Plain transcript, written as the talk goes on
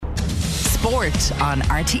Sport on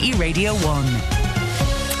RTE Radio 1.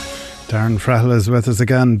 Darren Frehill is with us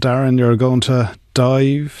again. Darren, you're going to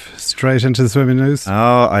dive straight into the swimming news. Oh,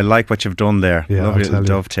 I like what you've done there. Yeah, lovely little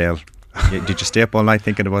dovetail. Did you stay up all night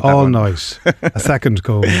thinking about that all one? night. A second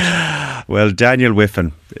goal. Well, Daniel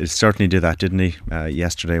Whiffen certainly did that, didn't he,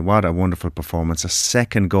 yesterday? What a wonderful performance. A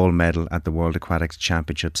second gold medal at the World Aquatics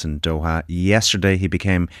Championships in Doha. Yesterday he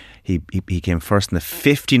came first in the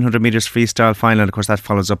 1500 metres freestyle final, and of course that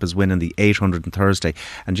follows up his win in the 800 on Thursday.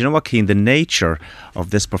 And you know what, Keane, the nature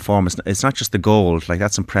of this performance, it's not just the gold, like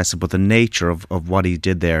that's impressive, but the nature of what he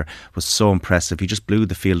did there was so impressive. He just blew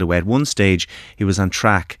the field away. At one stage he was on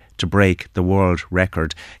track to break the world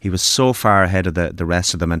record. He was so far ahead of the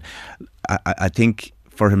rest of them, and I think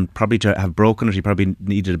for him probably to have broken it, he probably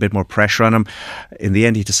needed a bit more pressure on him. In the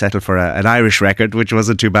end, he had to settle for an Irish record, which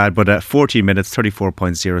wasn't too bad, but 14 minutes,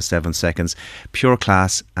 34.07 seconds. Pure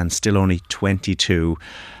class, and still only 22.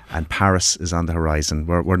 And Paris is on the horizon.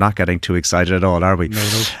 We're not getting too excited at all, are we?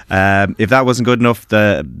 No. If that wasn't good enough,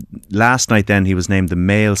 last night then he was named the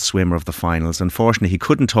male swimmer of the finals. Unfortunately, he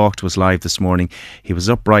couldn't talk to us live this morning. He was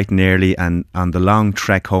up bright and early and on the long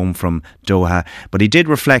trek home from Doha. But he did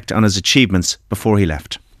reflect on his achievements before he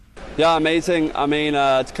left. Yeah, amazing. I mean,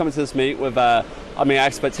 to come into this meet with,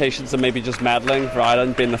 expectations of maybe just medaling for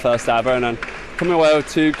Ireland, being the first ever, and then coming away with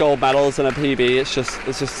 2 gold medals and a PB, it's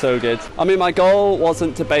just so good. I mean, my goal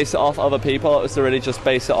wasn't to base it off other people, it was to really just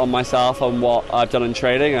base it on myself, on what I've done in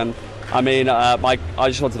training. And I mean, I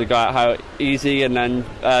just wanted to go out how easy and then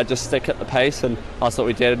just stick at the pace, and that's what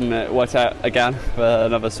we did, and it worked out again for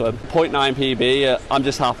another swim. 0.9 PB, I'm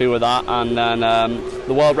just happy with that. And then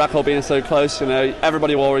the world record being so close, you know,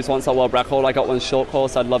 everybody always wants that world record. I got one short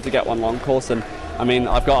course, I'd love to get one long course, and I mean,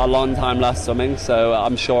 I've got a long time left swimming, so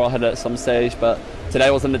I'm sure I'll hit it at some stage, but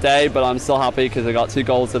today wasn't the day, but I'm still happy because I got 2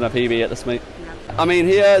 golds and a PB at this meet. I mean,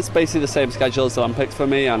 here it's basically the same schedule as the Olympics for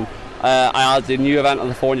me, and I had a new event on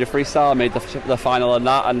the 400 freestyle. I made the final on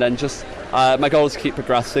that, and then just my goal is to keep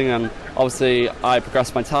progressing, and obviously I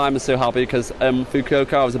progressed my time. I'm so happy because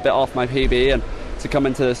Fukuoka I was a bit off my PB, and to come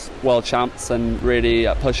into this World Champs and really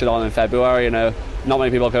push it on in February, you know, not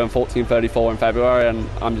many people are going 14:34 in February, and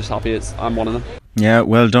I'm just happy I'm one of them. Yeah,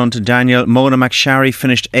 well done to Daniel. Mona McSharry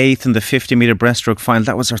finished 8th in the 50 metre breaststroke final.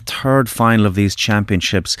 That was her 3rd final of these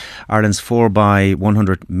championships. Ireland's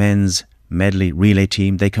 4x100 men's medley relay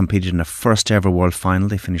team, they competed in a first ever world final.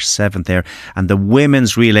 They finished 7th there, and the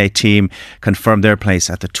women's relay team confirmed their place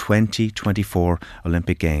at the 2024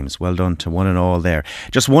 Olympic Games. Well done to one and all there.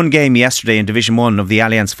 Just one game yesterday in Division 1 of the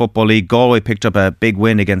Alliance Football League. Galway picked up a big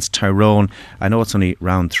win against Tyrone. I know it's only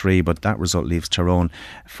round 3, but that result leaves Tyrone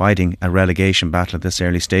fighting a relegation battle at this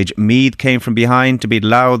early stage. Meath came from behind to beat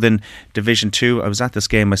Louth in Division 2. I was at this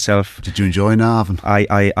game myself. Did you enjoy Navan?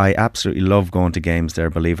 I absolutely love going to games there,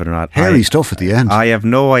 believe it or not. Hairy stuff at the end. I have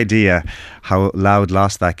no idea how Louth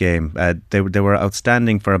lost that game. They were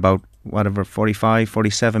outstanding for about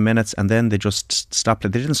 47 minutes, and then they just stopped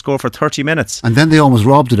it. They didn't score for 30 minutes, and then they almost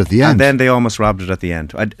robbed it at the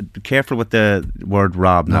end. I'd careful with the word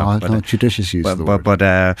rob now. No, judicious use of the word.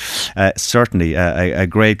 But certainly a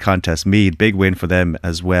great contest. Meath, big win for them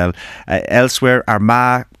as well. Elsewhere,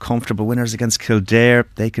 Armagh, comfortable winners against Kildare.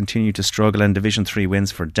 They continue to struggle, and Division 3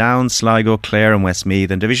 wins for Down, Sligo, Clare and Westmeath.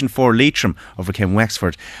 And Division 4, Leitrim overcame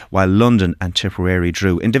Wexford, while London and Tipperary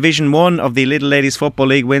drew. In Division 1 of the Little Ladies Football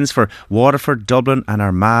League, wins for Waterford, Dublin and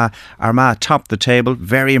Armagh. Armagh topped the table,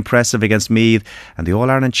 very impressive against Meath, and the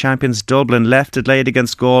All-Ireland champions Dublin left it late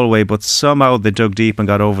against Galway, but somehow they dug deep and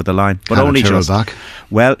got over the line. But only just. Back.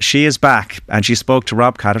 Well, she is back, and she spoke to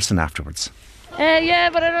Rob Catterson afterwards. Yeah,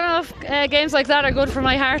 but I don't know if games like that are good for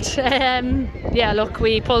my heart. Yeah, look,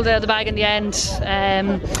 we pulled out of the bag in the end.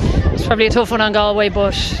 It's probably a tough one on Galway,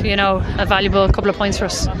 but, you know, a valuable couple of points for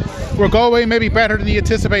us. Were Galway maybe better than you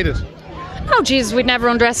anticipated? Oh geez, we'd never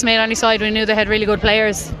underestimate any side. We knew they had really good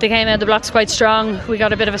players. They came out of the blocks quite strong. We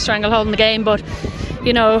got a bit of a stranglehold in the game, but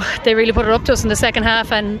you know, they really put it up to us in the second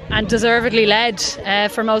half and deservedly led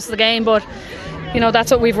for most of the game. But you know,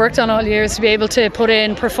 that's what we've worked on all years, to be able to put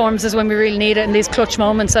in performances when we really need it in these clutch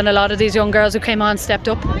moments, and a lot of these young girls who came on stepped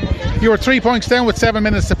up. You were 3 points down with 7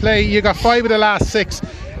 minutes to play. You got 5 of the last 6.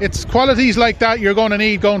 It's qualities like that you're going to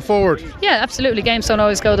need going forward. Yeah, absolutely. Games don't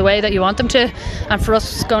always go the way that you want them to, and for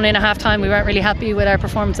us going in at half time we weren't really happy with our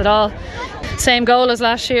performance at all. Same goal as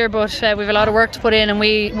last year, but we've a lot of work to put in, and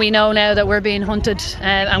we know now that we're being hunted,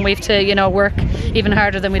 and we have to, you know, work even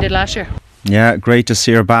harder than we did last year. Yeah, great to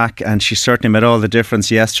see her back, and she certainly made all the difference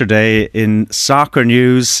yesterday. In soccer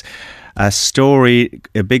news, A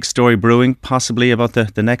big story brewing, possibly about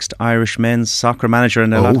the next Irish men's soccer manager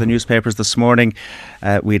in a lot of the newspapers this morning.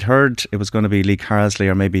 We'd heard it was going to be Lee Carsley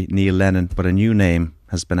or maybe Neil Lennon, but a new name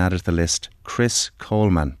has been added to the list. Chris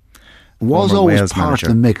Coleman. Was always Wales part manager. of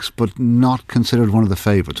the mix, but not considered one of the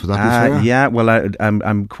favourites. Would that be fair? Yeah, well,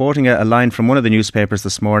 I'm quoting a line from one of the newspapers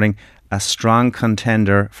this morning. A strong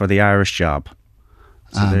contender for the Irish job.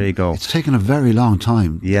 So there you go. It's taken a very long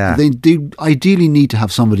time. Yeah. They ideally need to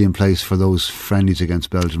have somebody in place for those friendlies against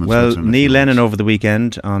Belgium and Switzerland. Well, Neil Lennon over the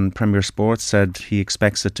weekend on Premier Sports said he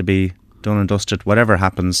expects it to be done and dusted, whatever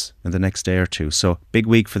happens in the next day or two. So big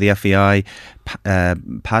week for the FEI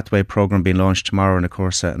pathway programme being launched tomorrow, and of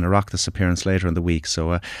course an Oireachtas appearance later in the week.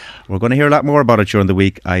 So we're going to hear a lot more about it during the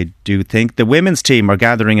week. I do think the women's team are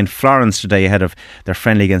gathering in Florence today ahead of their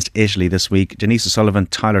friendly against Italy this week. Denise O'Sullivan,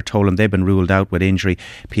 Tyler Tolan, they've been ruled out with injury.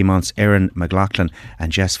 Piedmont's Erin McLaughlin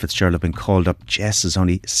and Jess Fitzgerald have been called up. Jess is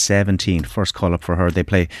only 17, first call up for her. They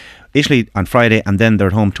play Italy on Friday and then they're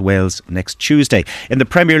at home to Wales next Tuesday. In the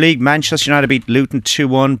Premier League, Manchester United beat Luton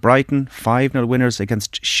 2-1, Brighton 5-0 winners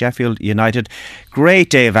against Sheffield United. Great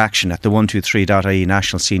day of action at the 123.ie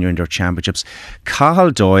National Senior Indoor Championships.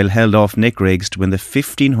 Cathal Doyle held off Nick Riggs to win the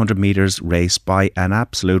 1500 metres race by an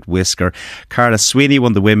absolute whisker. Carla Sweeney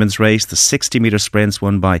won the women's race. The 60 metre sprints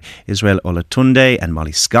won by Israel Olatunde and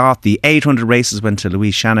Molly Scott. The 800 races went to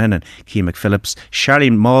Louise Shanahan and Kea McPhillips.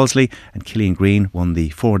 Charlene Maudsley and Killian Green won the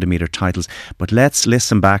 400 metre titles. But let's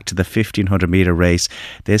listen back to the 1500 metre race.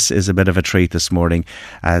 This is a bit of a treat this morning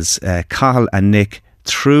as Cathal and Nick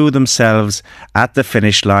threw themselves at the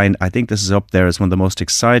finish line. I think this is up there as one of the most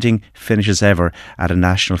exciting finishes ever at a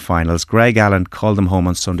national finals. Greg Allen called them home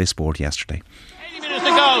on Sunday Sport yesterday. 80 minutes to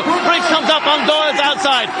go. Briggs comes up on Doyle's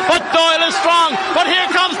outside, but Doyle is strong. But here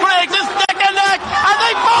comes Briggs. It's neck and neck, and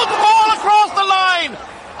they both fall across the line.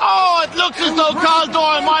 Oh, it looks as though Cathal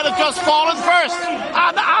Doyle might have just fallen first.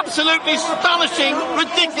 An absolutely astonishing,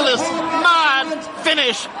 ridiculous, mad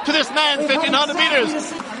finish to this men's 1500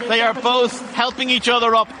 metres. They are both helping each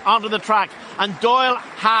other up onto the track, and Doyle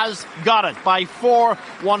has got it by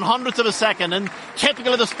 4/100ths of a second. And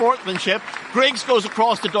typical of the sportsmanship, Griggs goes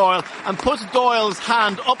across to Doyle and puts Doyle's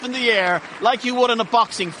hand up in the air like you would in a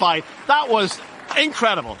boxing fight. That was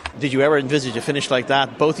incredible. Did you ever envisage a finish like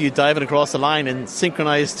that? Both of you diving across the line in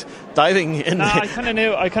synchronised diving? I kind of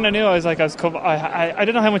knew. I didn't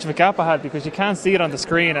know how much of a gap I had because you can't see it on the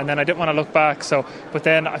screen, and then I didn't want to look back. So, but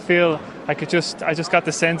then I feel I just got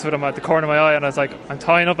the sense with him at the corner of my eye, and I was like, I'm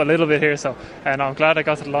tying up a little bit here. So, and I'm glad I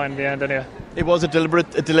got to the line in the end. Anyway, it was a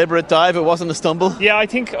deliberate dive. It wasn't a stumble. Yeah, I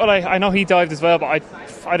think. Well, I know he dived as well, but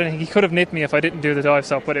I don't think he could have nipped me if I didn't do the dive.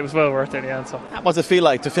 So, but it was well worth it in the end. So, what's it feel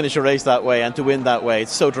like to finish a race that way and to win that way?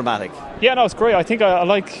 It's so dramatic. Yeah, no, it's great. I think I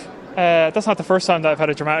like. That's not the first time that I've had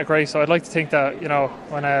a dramatic race, so I'd like to think that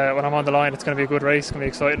when I'm on the line, it's going to be a good race, it's going to be an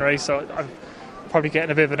exciting race. So I'm probably getting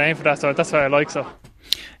a bit of a name for that. So that's what I like. So.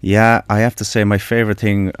 Yeah, I have to say my favourite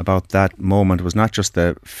thing about that moment was not just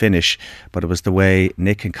the finish, but it was the way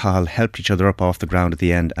Nick and Cathal helped each other up off the ground at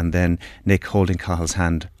the end, and then Nick holding Cahill's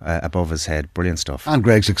hand above his head. Brilliant stuff. And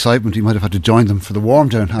Greg's excitement. He might have had to join them for the warm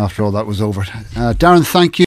down after all that was over. Darren, thank you.